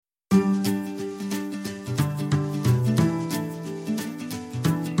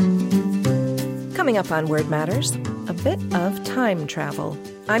Coming up on Word Matters, a bit of time travel.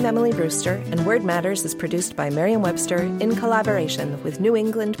 I'm Emily Brewster, and Word Matters is produced by Merriam-Webster in collaboration with New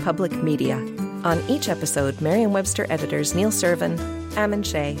England Public Media. On each episode, Merriam-Webster editors Neil Servin, Ammon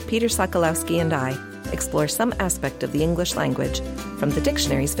Shea, Peter Sokolowski, and I explore some aspect of the English language from the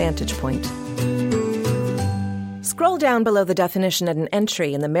dictionary's vantage point. Scroll down below the definition at an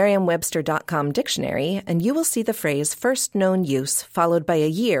entry in the Merriam-Webster.com dictionary, and you will see the phrase first known use followed by a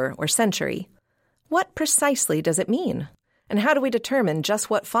year or century. What precisely does it mean? And how do we determine just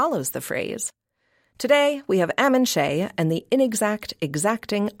what follows the phrase? Today, we have Ammon Shea and the inexact,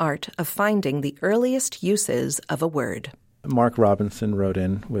 exacting art of finding the earliest uses of a word. Mark Robinson wrote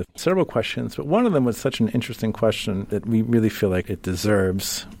in with several questions, but one of them was such an interesting question that we really feel like it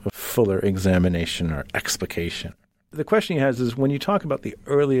deserves a fuller examination or explication. The question he has is, when you talk about the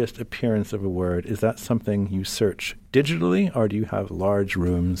earliest appearance of a word, is that something you search digitally, or do you have large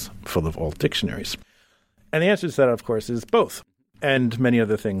rooms full of old dictionaries? And the answer to that, of course, is both, and many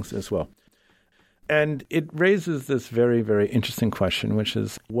other things as well. And it raises this very, very interesting question, which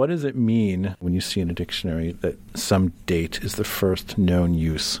is, what does it mean when you see in a dictionary that some date is the first known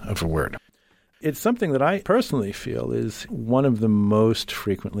use of a word? It's something that I personally feel is one of the most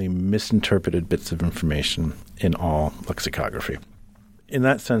frequently misinterpreted bits of information in all lexicography. In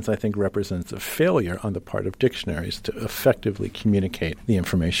that sense, I think represents a failure on the part of dictionaries to effectively communicate the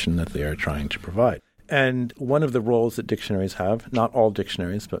information that they are trying to provide. And one of the roles that dictionaries have, not all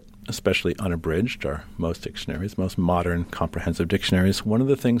dictionaries, but especially unabridged, or most dictionaries, most modern comprehensive dictionaries, one of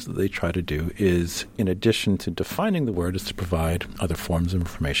the things that they try to do is, in addition to defining the word, is to provide other forms of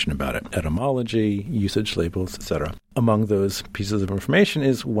information about it. Etymology, usage labels, etc. Among those pieces of information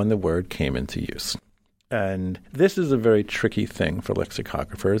is when the word came into use. And this is a very tricky thing for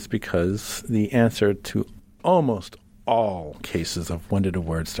lexicographers because the answer to almost all cases of when did a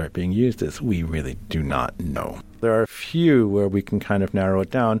word start being used is we really do not know. There are a few where we can kind of narrow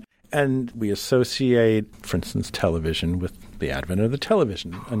it down, and we associate, for instance, television with the advent of the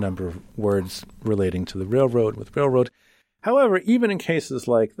television, a number of words relating to the railroad with railroad. However, even in cases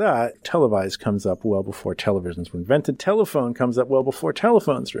like that, televised comes up well before televisions were invented. Telephone comes up well before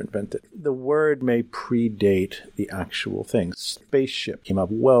telephones were invented. The word may predate the actual thing. Spaceship came up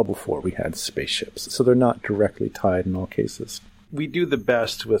well before we had spaceships, so they're not directly tied in all cases. We do the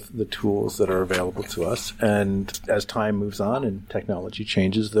best with the tools that are available to us, and as time moves on and technology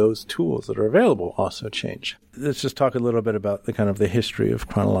changes, those tools that are available also change. Let's just talk a little bit about the kind of the history of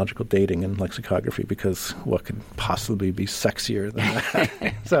chronological dating in lexicography, because what could possibly be sexier than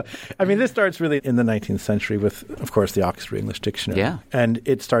that? So, I mean, this starts really in the 19th century with, of course, the Oxford English Dictionary. Yeah. And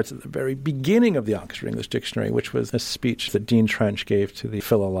it starts at the very beginning of the Oxford English Dictionary, which was a speech that Dean Trench gave to the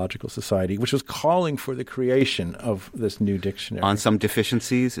Philological Society, which was calling for the creation of this new dictionary. On some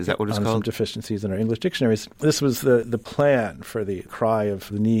deficiencies? Is that what it's called? On some deficiencies in our English dictionaries. This was the plan for the cry of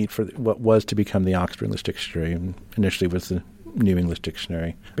the need for what was to become the Oxford English Dictionary, and initially was the New English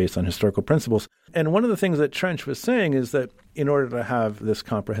Dictionary based on historical principles. And one of the things that Trench was saying is that in order to have this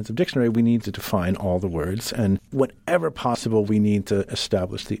comprehensive dictionary, we need to define all the words. And whenever possible, we need to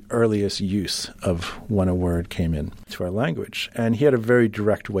establish the earliest use of when a word came into our language. And he had a very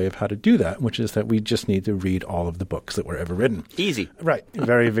direct way of how to do that, which is that we just need to read all of the books that were ever written. Easy. Right.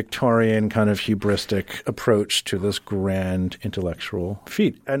 Very Victorian kind of hubristic approach to this grand intellectual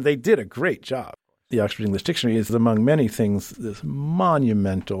feat. And they did a great job. The Oxford English Dictionary is, among many things, this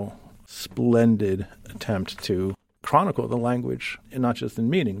monumental, splendid attempt to chronicle the language, and not just in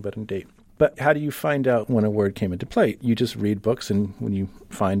meaning, but in date. But how do you find out when a word came into play? You just read books, and when you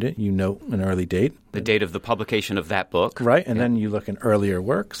find it, you note an early date. The date of the publication of that book. Right, and then you look in earlier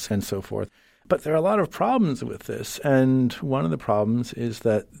works and so forth. But there are a lot of problems with this, and one of the problems is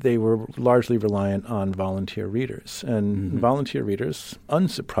that they were largely reliant on volunteer readers. And volunteer readers,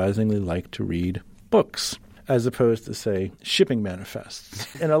 unsurprisingly, like to read books, as opposed to, say, shipping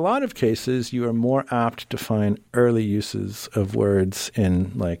manifests. In a lot of cases, you are more apt to find early uses of words in,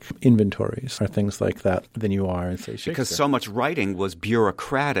 like, inventories or things like that than you are in, say, Shakespeare. Because so much writing was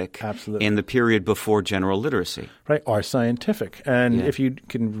bureaucratic Absolutely. In the period before general literacy. Right, or scientific. And if you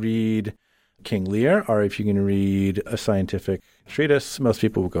can read King Lear, or if you can read a scientific treatise, most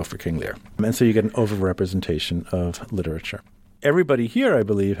people will go for King Lear. And so you get an overrepresentation of literature. Everybody here, I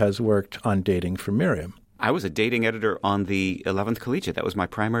believe, has worked on dating for Merriam. I was a dating editor on the 11th Collegiate. That was my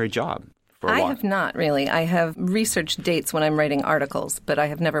primary job for a while. I have not, really. I have researched dates when I'm writing articles, but I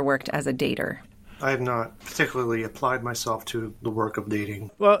have never worked as a dater. I have not particularly applied myself to the work of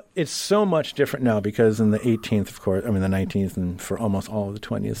dating. Well, it's so much different now because in the 18th, of course, the 19th, and for almost all of the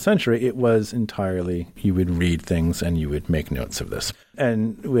 20th century, it was entirely, you would read things and you would make notes of this.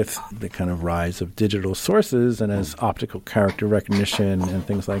 And with the kind of rise of digital sources and as optical character recognition and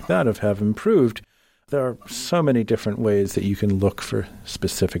things like that have improved, there are so many different ways that you can look for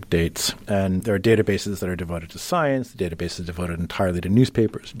specific dates. And there are databases that are devoted to science, databases devoted entirely to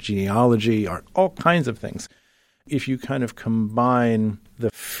newspapers, genealogy, art, all kinds of things. If you kind of combine the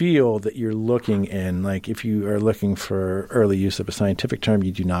field that you're looking in, like if you are looking for early use of a scientific term,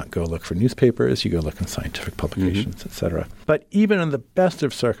 you do not go look for newspapers, you go look in scientific publications, etc. But even in the best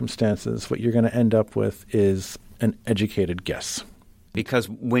of circumstances, what you're going to end up with is an educated guess. Because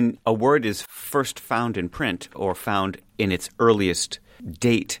when a word is first found in print or found in its earliest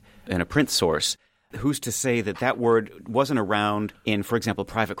date in a print source, who's to say that that word wasn't around in, for example,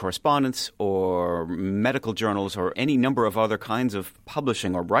 private correspondence or medical journals or any number of other kinds of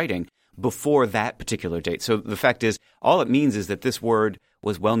publishing or writing before that particular date? So the fact is, all it means is that this word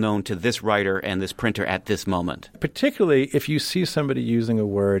was well known to this writer and this printer at this moment. Particularly if you see somebody using a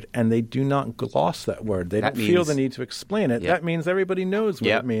word and they do not gloss that word. They don't feel the need to explain it. Yep. That means everybody knows what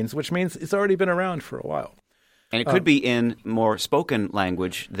it means, which means it's already been around for a while. And it could be in more spoken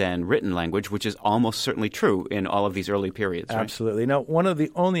language than written language, which is almost certainly true in all of these early periods. Right? Absolutely. Now, one of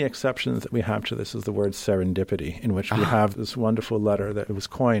the only exceptions that we have to this is the word serendipity, in which we have this wonderful letter that was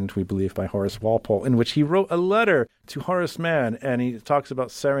coined, we believe, by Horace Walpole, in which he wrote a letter to Horace Mann, and he talks about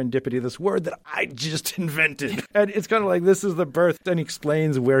serendipity, this word that I just invented. And it's kind of like this is the birth, and he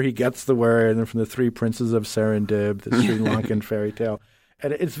explains where he gets the word, and from the Three Princes of Serendib, the Sri Lankan fairy tale.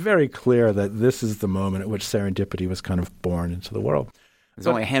 And it's very clear that this is the moment at which serendipity was kind of born into the world. There's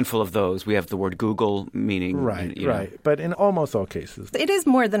only a handful of those. We have the word Google, meaning... Right. But in almost all cases. It is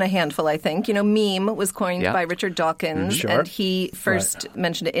more than a handful, I think. Meme was coined by Richard Dawkins, and he first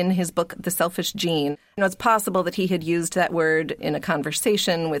mentioned it in his book, The Selfish Gene. It's possible that he had used that word in a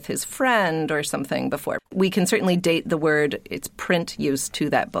conversation with his friend or something before. We can certainly date the word, its print use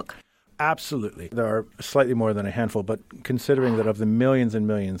to that book. Absolutely. There are slightly more than a handful, but considering that of the millions and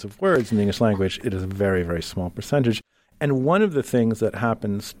millions of words in the English language, it is a very, very small percentage. And one of the things that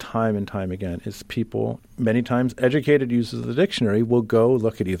happens time and time again is people, many times educated users of the dictionary, will go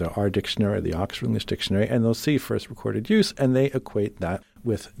look at either our dictionary or the Oxford English Dictionary, and they'll see first recorded use, and they equate that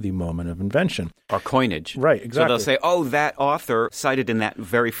with the moment of invention. Or coinage. Right, exactly. So they'll say, oh, that author cited in that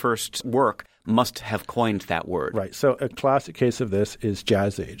very first work must have coined that word. Right. So a classic case of this is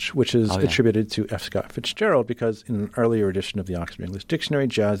Jazz Age, which is attributed to F. Scott Fitzgerald because in an earlier edition of the Oxford English Dictionary,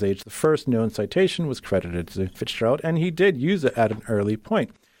 Jazz Age, the first known citation was credited to Fitzgerald, and he did use it at an early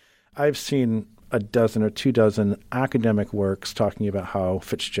point. I've seen a dozen or 24 academic works talking about how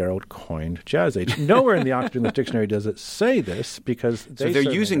Fitzgerald coined Jazz Age. Nowhere in the Oxford English Dictionary does it say this because they're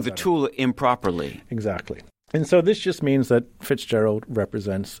using the tool improperly. Exactly. And so this just means that Fitzgerald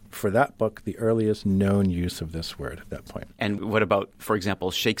represents, for that book, the earliest known use of this word at that point. And what about, for example,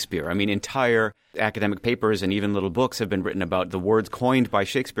 Shakespeare? I mean, entire academic papers and even little books have been written about the words coined by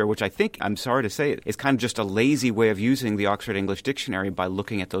Shakespeare, which I think, I'm sorry to say, is kind of just a lazy way of using the Oxford English Dictionary by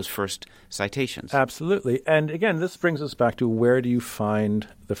looking at those first citations. Absolutely. And again, this brings us back to where do you find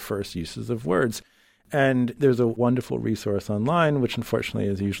the first uses of words? And there's a wonderful resource online, which unfortunately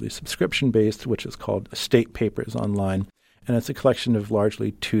is usually subscription-based, which is called State Papers Online. And it's a collection of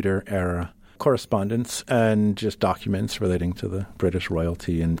largely Tudor-era correspondence and just documents relating to the British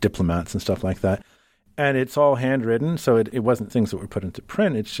royalty and diplomats and stuff like that. And it's all handwritten, so it wasn't things that were put into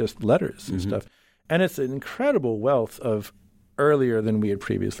print. It's just letters and stuff. And it's an incredible wealth of earlier than we had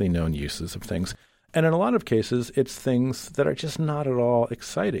previously known uses of things. And in a lot of cases, it's things that are just not at all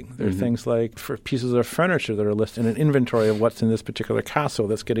exciting. There are things like for pieces of furniture that are listed in an inventory of what's in this particular castle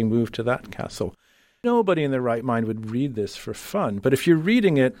that's getting moved to that castle. Nobody in their right mind would read this for fun. But if you're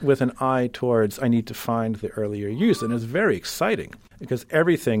reading it with an eye towards, I need to find the earlier use, and it's very exciting because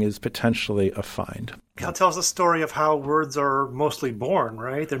everything is potentially a find. It tells a story of how words are mostly born,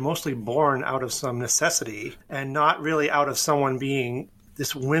 right? They're mostly born out of some necessity and not really out of someone being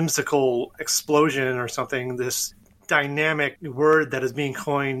this whimsical explosion or something, this dynamic word that is being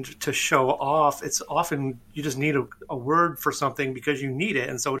coined to show off. It's often you just need a word for something because you need it.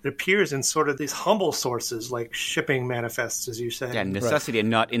 And so it appears in sort of these humble sources like shipping manifests, as you said. Yeah, necessity and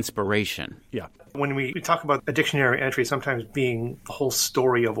not inspiration. Yeah. When we talk about a dictionary entry sometimes being the whole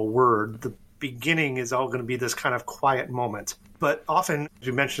story of a word, the beginning is all going to be this kind of quiet moment. But often, as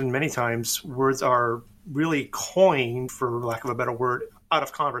you mentioned many times, words are really coined, for lack of a better word, out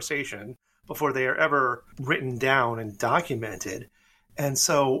of conversation before they are ever written down and documented. And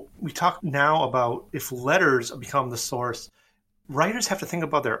so we talk now about if letters become the source, writers have to think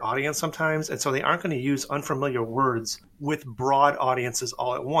about their audience sometimes, and so they aren't going to use unfamiliar words with broad audiences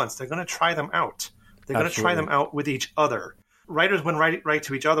all at once. They're going to try them out. They're going to try them out with each other. Writers, when write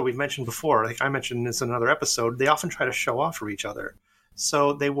to each other, we've mentioned before, like I mentioned this in another episode, they often try to show off for each other.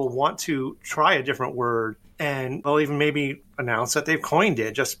 So they will want to try a different word, and they'll even maybe announce that they've coined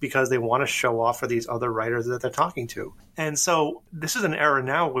it just because they want to show off for these other writers that they're talking to. And so this is an era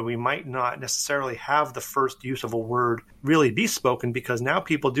now where we might not necessarily have the first use of a word really be spoken, because now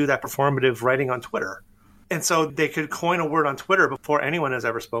people do that performative writing on Twitter. And so they could coin a word on Twitter before anyone has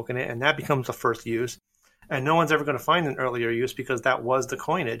ever spoken it, and that becomes the first use. And no one's ever going to find an earlier use because that was the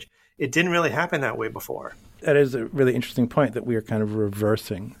coinage. It didn't really happen that way before. That is a really interesting point that we are kind of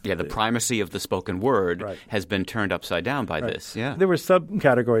reversing. Yeah, the primacy of the spoken word has been turned upside down by this. Yeah, there were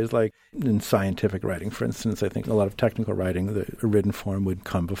subcategories like in scientific writing, for instance. I think a lot of technical writing, the written form would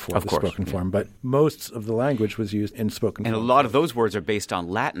come before the spoken form, but most of the language was used in spoken form. And a lot of those words are based on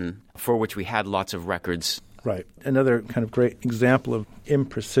Latin, for which we had lots of records. Right. Another kind of great example of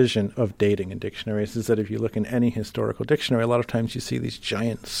imprecision of dating in dictionaries is that if you look in any historical dictionary, a lot of times you see these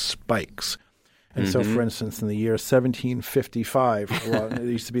giant spikes. And so, for instance, in the year 1755, there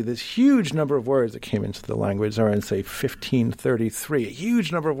used to be this huge number of words that came into the language, or in, say, 1533, a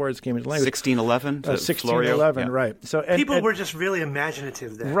huge number of words came into the language. 1611? 1611, right. So people were just really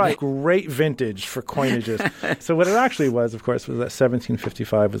imaginative then. Right. Great vintage for coinages. So what it actually was, of course, was that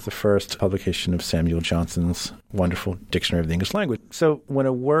 1755 was the first publication of Samuel Johnson's wonderful Dictionary of the English Language. So when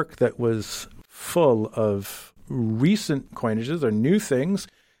a work that was full of recent coinages or new things,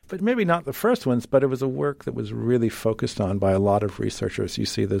 but maybe not the first ones, but it was a work that was really focused on by a lot of researchers. You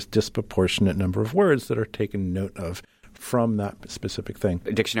see this disproportionate number of words that are taken note of from that specific thing.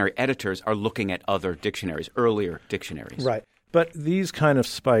 Dictionary editors are looking at other dictionaries, earlier dictionaries. Right. But these kind of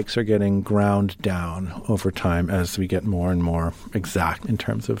spikes are getting ground down over time as we get more and more exact in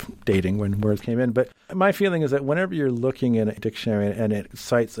terms of dating when words came in. But my feeling is that whenever you're looking at a dictionary and it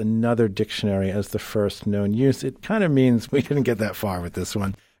cites another dictionary as the first known use, it kind of means we didn't get that far with this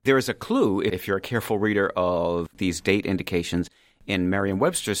one. There is a clue, if you're a careful reader of these date indications in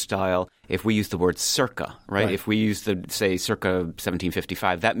Merriam-Webster's style, if we use the word circa, right? If we use say, circa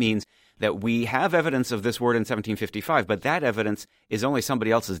 1755, that means that we have evidence of this word in 1755, but that evidence is only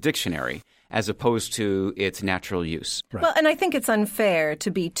somebody else's dictionary as opposed to its natural use. Right. Well, and I think it's unfair to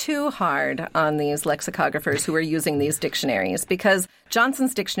be too hard on these lexicographers who are using these dictionaries, because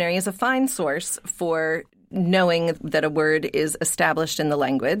Johnson's dictionary is a fine source for knowing that a word is established in the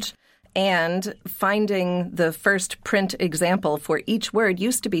language, and finding the first print example for each word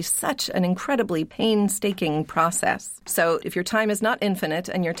used to be such an incredibly painstaking process. So if your time is not infinite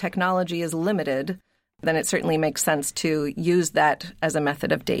and your technology is limited, then it certainly makes sense to use that as a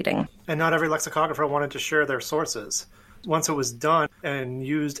method of dating. And not every lexicographer wanted to share their sources. Once it was done and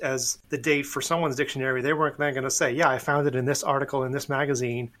used as the date for someone's dictionary, they weren't then going to say, yeah, I found it in this article in this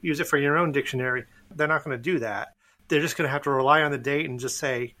magazine. Use it for your own dictionary. They're not going to do that. They're just going to have to rely on the date and just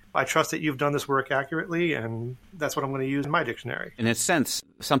say, I trust that you've done this work accurately, and that's what I'm going to use in my dictionary. In a sense,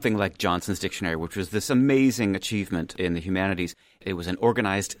 something like Johnson's dictionary, which was this amazing achievement in the humanities, it was an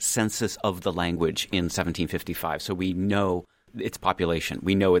organized census of the language in 1755. So we know its population.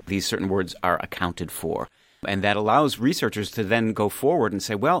 We know these certain words are accounted for. And that allows researchers to then go forward and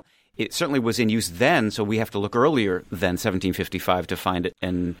say, well, it certainly was in use then, so we have to look earlier than 1755 to find it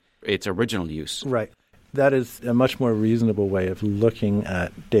in its original use. Right. That is a much more reasonable way of looking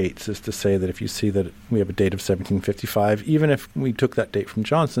at dates, is to say that if you see that we have a date of 1755, even if we took that date from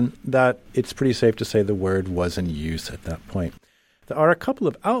Johnson, that it's pretty safe to say the word was in use at that point. There are a couple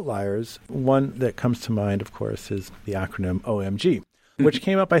of outliers. One that comes to mind, of course, is the acronym OMG, which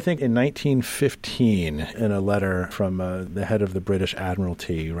came up, I think, in 1915 in a letter from the head of the British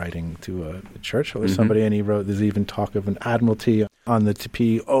Admiralty writing to a Churchill or somebody, and he wrote, there's even talk of an Admiralty on the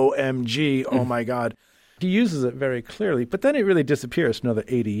TP, OMG, oh my God. He uses it very clearly, but then it really disappears for another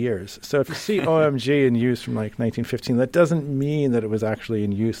 80 years. So if you see OMG in use from like 1915, that doesn't mean that it was actually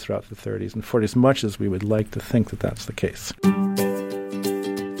in use throughout the 30s and 40s, much as we would like to think that that's the case.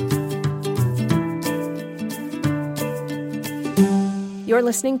 You're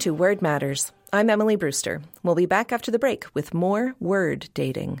listening to Word Matters. I'm Emily Brewster. We'll be back after the break with more word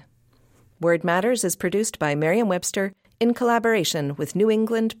dating. Word Matters is produced by Merriam-Webster in collaboration with New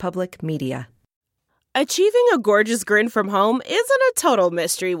England Public Media. Achieving a gorgeous grin from home isn't a total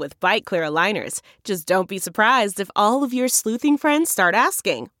mystery with Bite Clear aligners. Just don't be surprised if all of your sleuthing friends start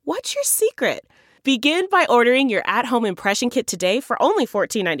asking, what's your secret? Begin by ordering your at-home impression kit today for only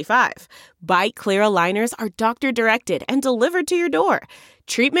 $14.95. Byte Clear aligners are doctor-directed and delivered to your door.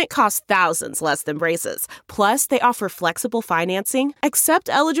 Treatment costs thousands less than braces. Plus, they offer flexible financing, accept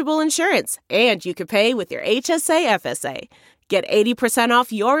eligible insurance, and you can pay with your HSA FSA. Get 80%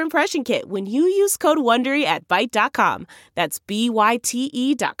 off your impression kit when you use code WONDERY at Byte.com. That's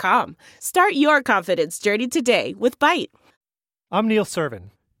BYTE.com. Start your confidence journey today with Byte. I'm Neil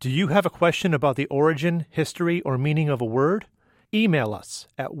Servin. Do you have a question about the origin, history, or meaning of a word? Email us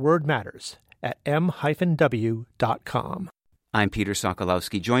at wordmatters@m-w.com. I'm Peter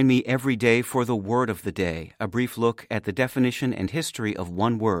Sokolowski. Join me every day for the Word of the Day, a brief look at the definition and history of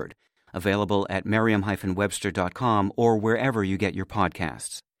one word, available at merriam-webster.com or wherever you get your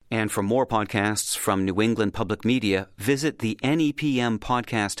podcasts. And for more podcasts from New England Public Media, visit the NEPM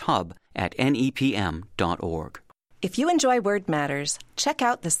Podcast Hub at nepm.org. If you enjoy Word Matters, check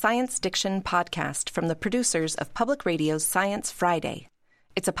out the Science Diction podcast from the producers of Public Radio's Science Friday.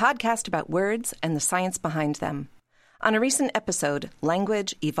 It's a podcast about words and the science behind them. On a recent episode,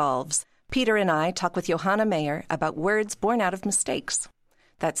 Language Evolves, Peter and I talk with Johanna Mayer about words born out of mistakes.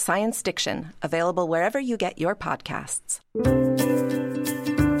 That's Science Diction, available wherever you get your podcasts.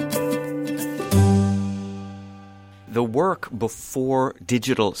 The work before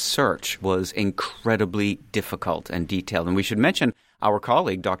digital search was incredibly difficult and detailed. And we should mention our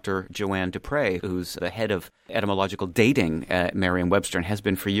colleague, Dr. Joanne Dupre, who's the head of etymological dating at Merriam-Webster and has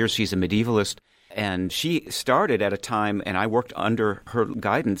been for years. She's a medievalist. And she started at a time, and I worked under her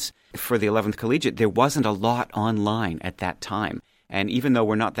guidance for the 11th Collegiate. There wasn't a lot online at that time. And even though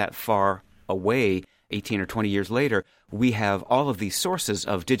we're not that far away, 18 or 20 years later, we have all of these sources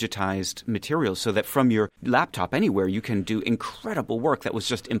of digitized materials so that from your laptop anywhere, you can do incredible work that was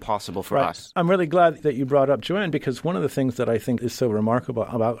just impossible for us. I'm really glad that you brought up Joanne, because one of the things that I think is so remarkable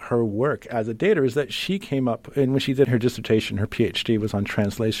about her work as a dater is that she came up, and when she did her dissertation, her PhD was on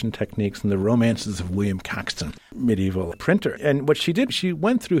translation techniques and the romances of William Caxton, medieval printer. And what she did, she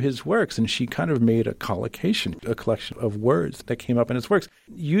went through his works and she kind of made a collocation, a collection of words that came up in his works.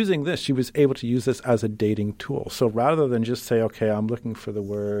 Using this, she was able to use this as a dating tool. So rather than just say, okay, I'm looking for the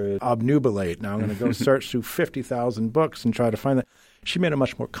word obnubilate. Now I'm going to go search through 50,000 books and try to find that. She made a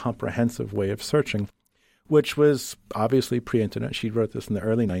much more comprehensive way of searching, which was obviously pre-internet. She wrote this in the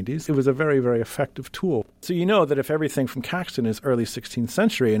early 90s. It was a very, very effective tool. So you know that if everything from Caxton is early 16th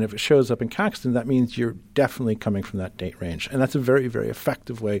century, and if it shows up in Caxton, that means you're definitely coming from that date range. And that's a very, very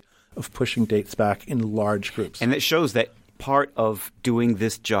effective way of pushing dates back in large groups. And it shows that part of doing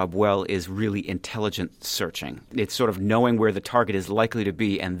this job well is really intelligent searching. It's sort of knowing where the target is likely to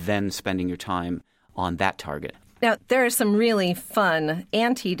be and then spending your time on that target. Now, there are some really fun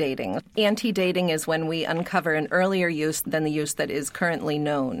anti-dating. Anti-dating is when we uncover an earlier use than the use that is currently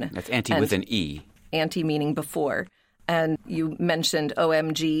known. That's anti with an E. Anti meaning before. And you mentioned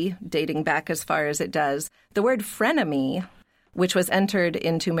OMG, dating back as far as it does. The word frenemy, which was entered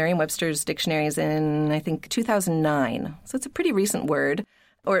into Merriam-Webster's dictionaries in, I think, 2009. So it's a pretty recent word,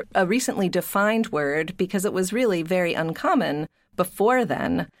 or a recently defined word, because it was really very uncommon before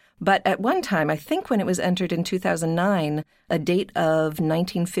then. But at one time, I think when it was entered in 2009, a date of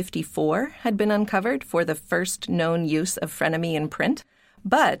 1954 had been uncovered for the first known use of frenemy in print.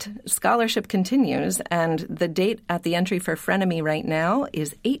 But scholarship continues, and the date at the entry for frenemy right now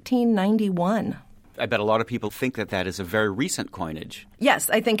is 1891. I bet a lot of people think that that is a very recent coinage.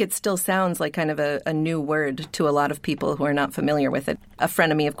 Yes, I think it still sounds like kind of a new word to a lot of people who are not familiar with it. A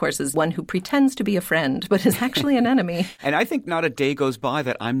frenemy, of course, is one who pretends to be a friend, but is actually an enemy. And I think not a day goes by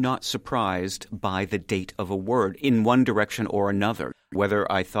that I'm not surprised by the date of a word in one direction or another,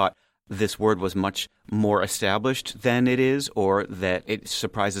 whether I thought this word was much more established than it is or that it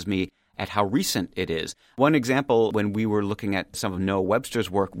surprises me at how recent it is. One example, when we were looking at some of Noah Webster's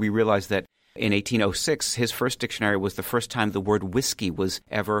work, we realized that in 1806, his first dictionary was the first time the word whiskey was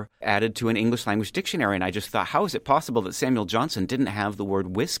ever added to an English language dictionary. And I just thought, how is it possible that Samuel Johnson didn't have the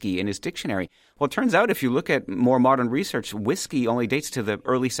word whiskey in his dictionary? Well, it turns out if you look at more modern research, whiskey only dates to the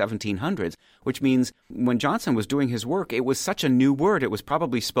early 1700s, which means when Johnson was doing his work, it was such a new word. It was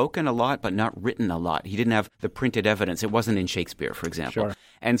probably spoken a lot, but not written a lot. He didn't have the printed evidence. It wasn't in Shakespeare, for example. Sure.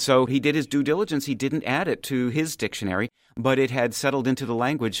 And so he did his due diligence. He didn't add it to his dictionary, but it had settled into the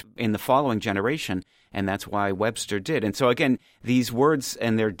language in the following generation, and that's why Webster did. And so again, these words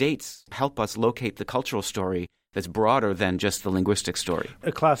and their dates help us locate the cultural story that's broader than just the linguistic story.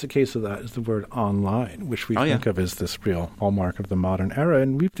 A classic case of that is the word online, which we think of as this real hallmark of the modern era.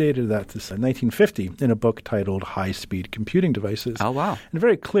 And we've dated that to 1950 in a book titled High-Speed Computing Devices. Oh, wow. And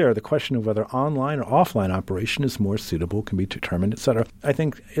very clear, the question of whether online or offline operation is more suitable can be determined, et cetera. I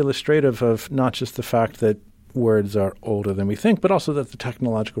think illustrative of not just the fact that words are older than we think, but also that the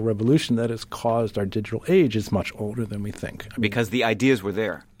technological revolution that has caused our digital age is much older than we think. Because the ideas were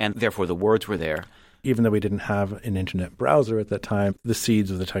there, and therefore the words were there. Even though we didn't have an internet browser at that time, the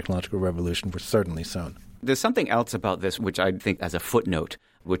seeds of the technological revolution were certainly sown. There's something else about this which I think as a footnote,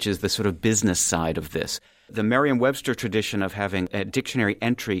 which is the sort of business side of this. The Merriam-Webster tradition of having a dictionary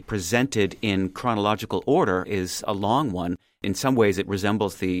entry presented in chronological order is a long one. In some ways, it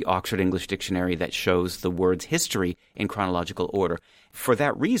resembles the Oxford English Dictionary that shows the word's history in chronological order. For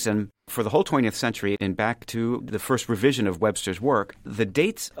that reason, for the whole 20th century and back to the first revision of Webster's work, the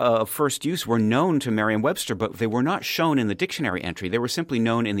dates of first use were known to Merriam-Webster, but they were not shown in the dictionary entry. They were simply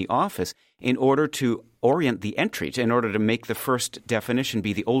known in the office in order to orient the entry, in order to make the first definition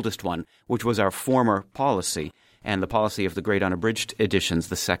be the oldest one, which was our former policy, and the policy of the great unabridged editions,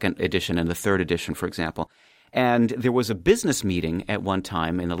 the second edition and the third edition, for example. And there was a business meeting at one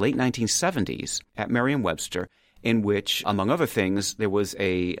time in the late 1970s at Merriam-Webster in which, among other things, there was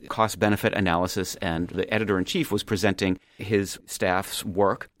a cost-benefit analysis, and the editor-in-chief was presenting his staff's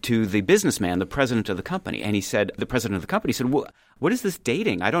work to the businessman, the president of the company. And the president of the company said, well, what is this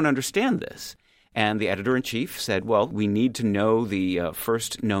dating? I don't understand this. And the editor-in-chief said, well, we need to know the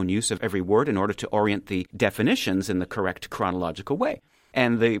first known use of every word in order to orient the definitions in the correct chronological way.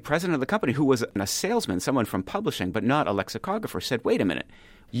 And the president of the company, who was a salesman, someone from publishing, but not a lexicographer, said, wait a minute.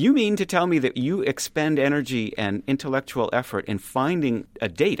 You mean to tell me that you expend energy and intellectual effort in finding a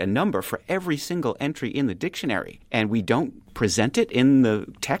date, a number for every single entry in the dictionary, and we don't present it in the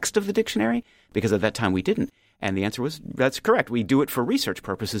text of the dictionary? Because at that time we didn't. And the answer was, that's correct. We do it for research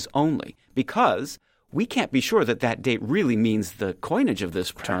purposes only, because we can't be sure that that date really means the coinage of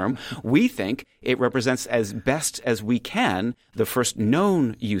this term. We think it represents as best as we can the first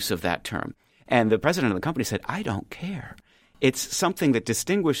known use of that term. And the president of the company said, I don't care. It's something that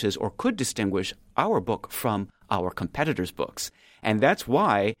distinguishes or could distinguish our book from our competitors' books. And that's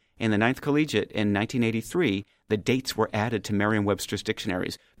why in the Ninth Collegiate in 1983, the dates were added to Merriam-Webster's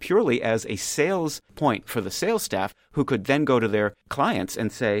dictionaries purely as a sales point for the sales staff who could then go to their clients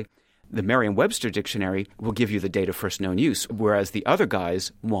and say, the Merriam-Webster dictionary will give you the date of first known use, whereas the other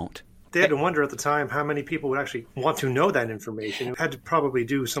guys won't. They had to wonder at the time how many people would actually want to know that information. You had to probably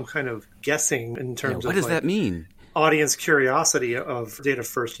do some kind of guessing in terms of what does that mean? Audience curiosity of date of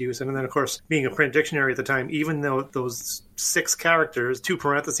first use. And then, of course, being a print dictionary at the time, even though those 6 characters, 2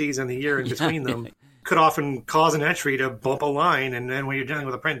 parentheses and the year in between them, could often cause an entry to bump a line. And then when you're dealing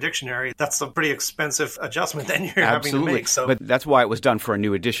with a print dictionary, that's a pretty expensive adjustment then you're having to make. So. But that's why it was done for a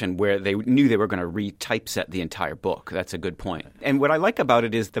new edition where they knew they were going to re-typeset the entire book. That's a good point. And what I like about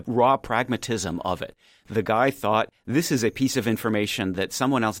it is the raw pragmatism of it. The guy thought, this is a piece of information that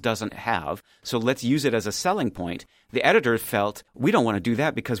someone else doesn't have, so let's use it as a selling point. The editor felt, we don't want to do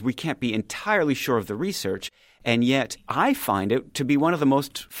that because we can't be entirely sure of the research. And yet I find it to be one of the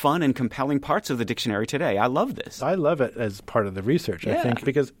most fun and compelling parts of the dictionary today. I love this. I love it as part of the research, I think,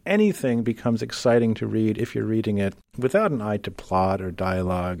 because anything becomes exciting to read if you're reading it without an eye to plot or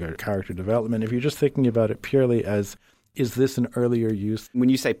dialogue or character development. If you're just thinking about it purely as, is this an earlier use? When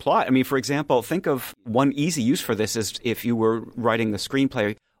you say plot, I mean, for example, think of one easy use for this is if you were writing the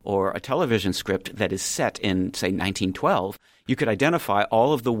screenplay or a television script that is set in, say, 1912, you could identify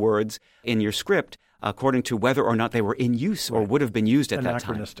all of the words in your script according to whether or not they were in use or would have been used at that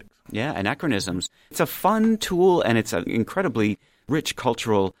time. Anachronistic. Yeah, anachronisms. It's a fun tool, and it's an incredibly rich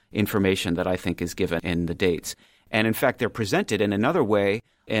cultural information that I think is given in the dates. And in fact, they're presented in another way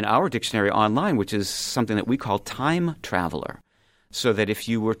in our dictionary online, which is something that we call Time Traveler. So that if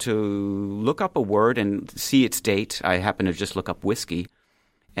you were to look up a word and see its date, I happen to just look up whiskey,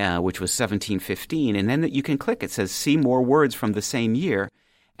 which was 1715, and then you can click. It says, see more words from the same year,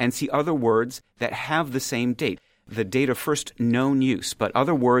 and see other words that have the same date, the date of first known use. But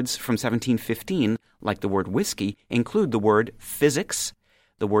other words from 1715, like the word whiskey, include the word physics,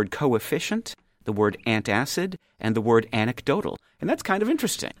 the word coefficient, the word antacid, and the word anecdotal. And that's kind of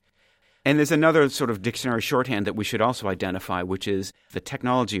interesting. And there's another sort of dictionary shorthand that we should also identify, which is the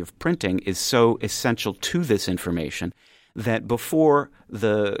technology of printing is so essential to this information that before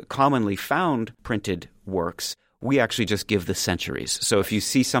the commonly found printed works, we actually just give the centuries. So if you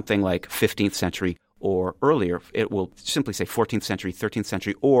see something like 15th century or earlier, it will simply say 14th century, 13th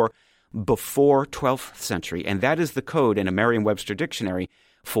century, or before 12th century. And that is the code in a Merriam-Webster dictionary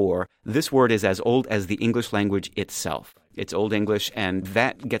for this word is as old as the English language itself. It's Old English, and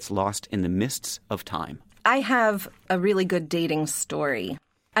that gets lost in the mists of time. I have a really good dating story.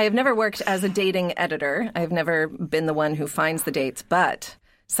 I have never worked as a dating editor. I've never been the one who finds the dates, but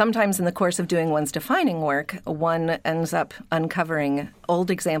sometimes in the course of doing one's defining work, one ends up uncovering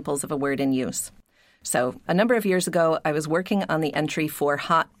old examples of a word in use. So a number of years ago, I was working on the entry for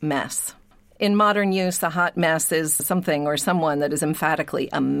hot mess. In modern use, a hot mess is something or someone that is emphatically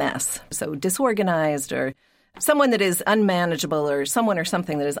a mess. So disorganized, or someone that is unmanageable, or someone or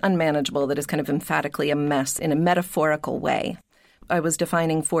something that is unmanageable that is kind of emphatically a mess in a metaphorical way. I was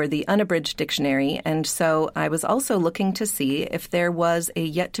defining for the Unabridged Dictionary, and so I was also looking to see if there was a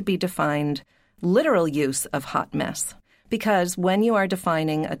yet-to-be-defined literal use of hot mess. Because when you are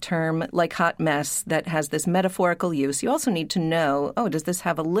defining a term like hot mess that has this metaphorical use, you also need to know, does this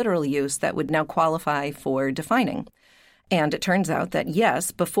have a literal use that would now qualify for defining? And it turns out that,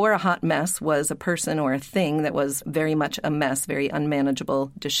 yes, before a hot mess was a person or a thing that was very much a mess, very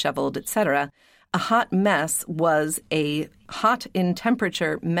unmanageable, disheveled, etc., a hot mess was a hot in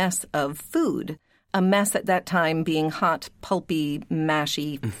temperature mess of food, a mess at that time being hot, pulpy,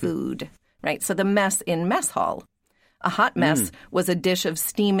 mashy food, right? So the mess in mess hall. A hot mess was a dish of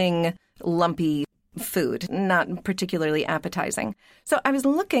steaming, lumpy food, not particularly appetizing. So I was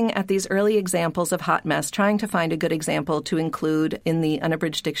looking at these early examples of hot mess, trying to find a good example to include in the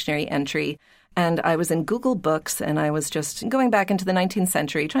Unabridged Dictionary entry. And I was in Google Books, and I was just going back into the 19th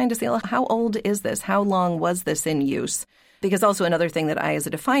century, trying to see, how old is this? How long was this in use? Because also another thing that I as a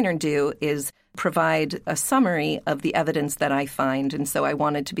definer do is provide a summary of the evidence that I find. And so I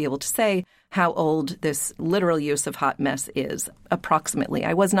wanted to be able to say how old this literal use of hot mess is, approximately.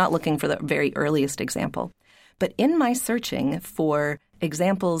 I was not looking for the very earliest example. But in my searching for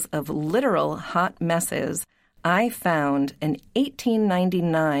examples of literal hot messes, I found an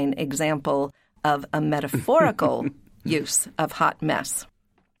 1899 example of a metaphorical use of hot mess.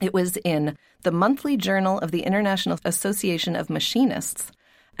 It was in the Monthly Journal of the International Association of Machinists,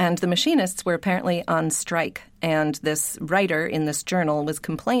 and the machinists were apparently on strike, and this writer in this journal was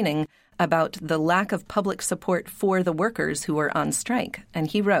complaining about the lack of public support for the workers who were on strike. And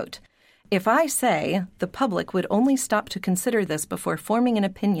he wrote, "If I say the public would only stop to consider this before forming an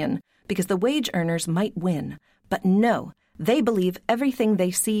opinion because the wage earners might win, but no, they believe everything they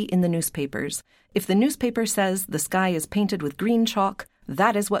see in the newspapers. If the newspaper says the sky is painted with green chalk,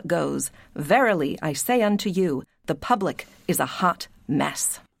 that is what goes. Verily, I say unto you, the public is a hot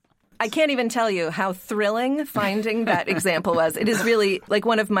mess." I can't even tell you how thrilling finding that example was. It is really like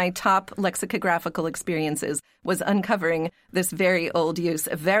one of my top lexicographical experiences was uncovering this very old use.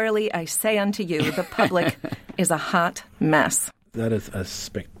 Verily, I say unto you, the public is a hot mess. That is a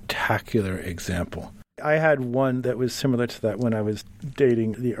spectacular example. I had one that was similar to that when I was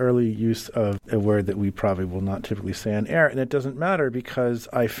dating the early use of a word that we probably will not typically say on air. And it doesn't matter because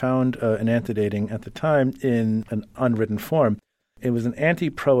I found an antedating at the time in an unwritten form. It was an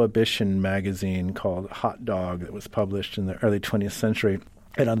anti-prohibition magazine called Hot Dog that was published in the early 20th century.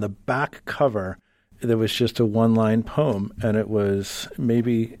 And on the back cover, there was just a one-line poem. And it was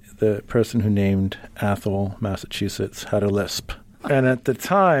maybe the person who named Athol, Massachusetts, had a lisp. And at the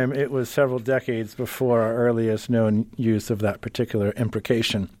time, it was several decades before our earliest known use of that particular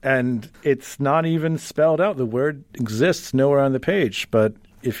imprecation. And it's not even spelled out. The word exists nowhere on the page, but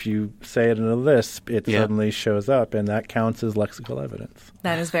if you say it in a lisp, it suddenly shows up, and that counts as lexical evidence.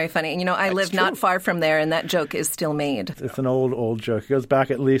 That is very funny. And, I live not far from there, and that joke is still made. It's an old joke. It goes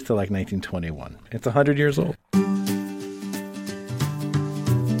back at least to 1921. It's 100 years old.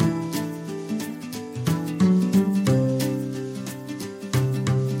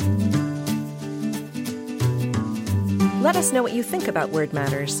 Let us know what you think about Word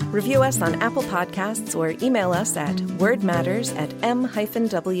Matters. Review us on Apple Podcasts or email us at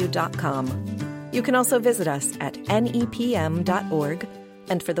wordmatters@m-w.com. You can also visit us at nepm.org.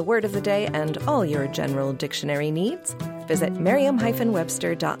 And for the word of the day and all your general dictionary needs, visit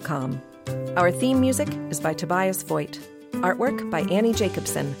merriam-webster.com. Our theme music is by Tobias Voigt. Artwork by Annie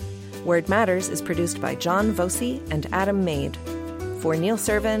Jacobson. Word Matters is produced by John Voci and Adam Maid. For Neil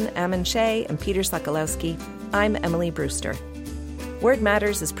Servin, Ammon Shea, and Peter Sokolowski, I'm Emily Brewster. Word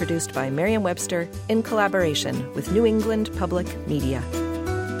Matters is produced by Merriam-Webster in collaboration with New England Public Media.